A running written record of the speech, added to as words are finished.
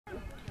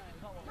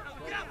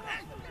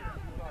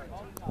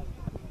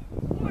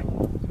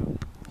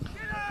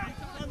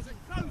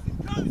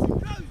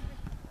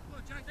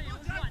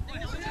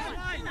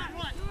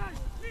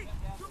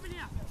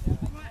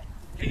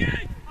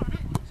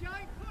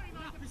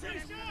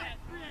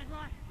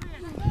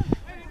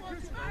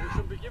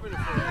given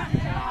a free.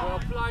 Well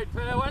played,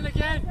 Pearl. And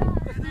again,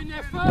 just in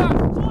there first.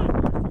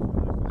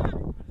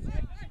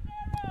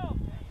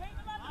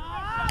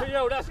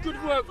 PL, that's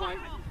good work, mate.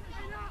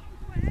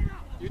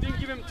 You didn't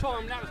give him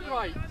time, that was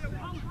great.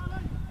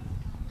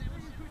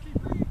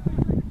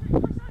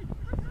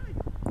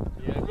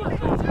 Yeah, good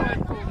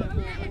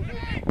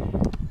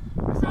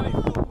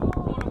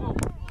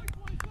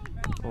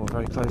Oh,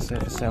 very close there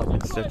for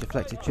Southminster,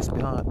 deflected just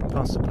behind,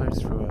 past the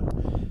post through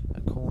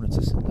a corner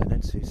to St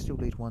Leonards, who still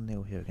lead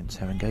 1-0 here against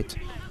Herongate.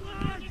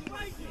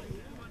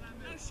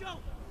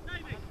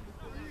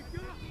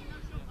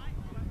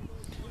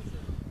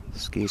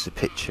 Excuse the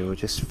picture, we're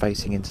just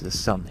facing into the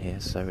sun here,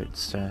 so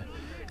it's a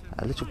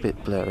little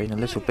bit blurry and a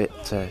little bit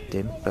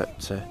dim,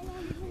 but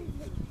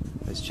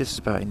there's just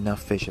about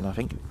enough vision, I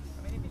think.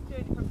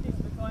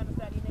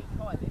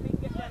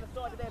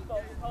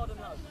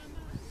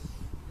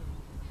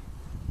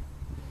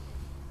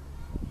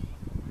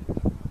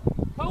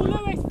 Paul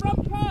Lewis,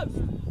 front post!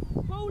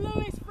 Paul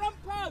Lewis, front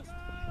post!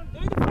 Do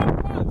the front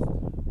post!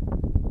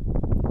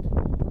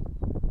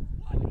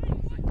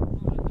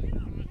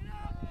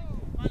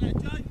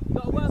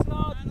 Got to work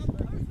hard!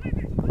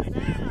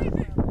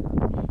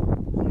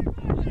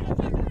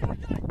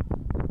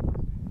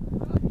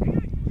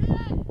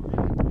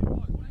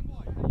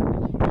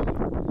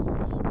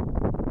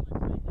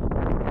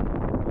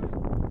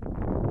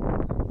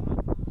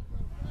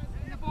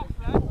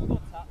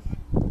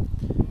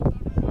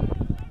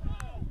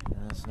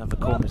 That's another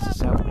corner to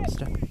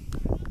Southminster.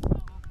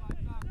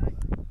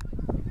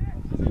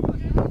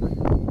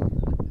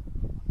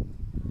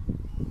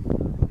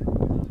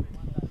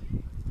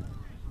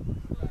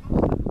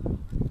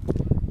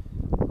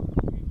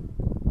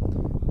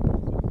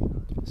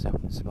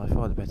 Southminster by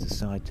far the better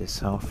side this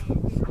half.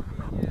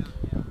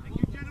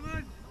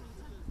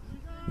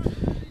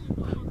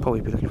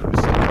 Probably be looking for a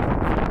second.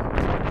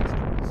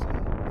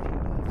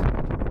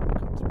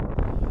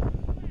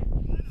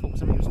 Thought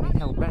somebody was being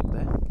held back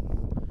there.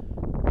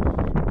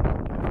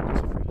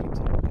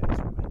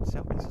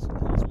 Southminster's on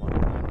the last one.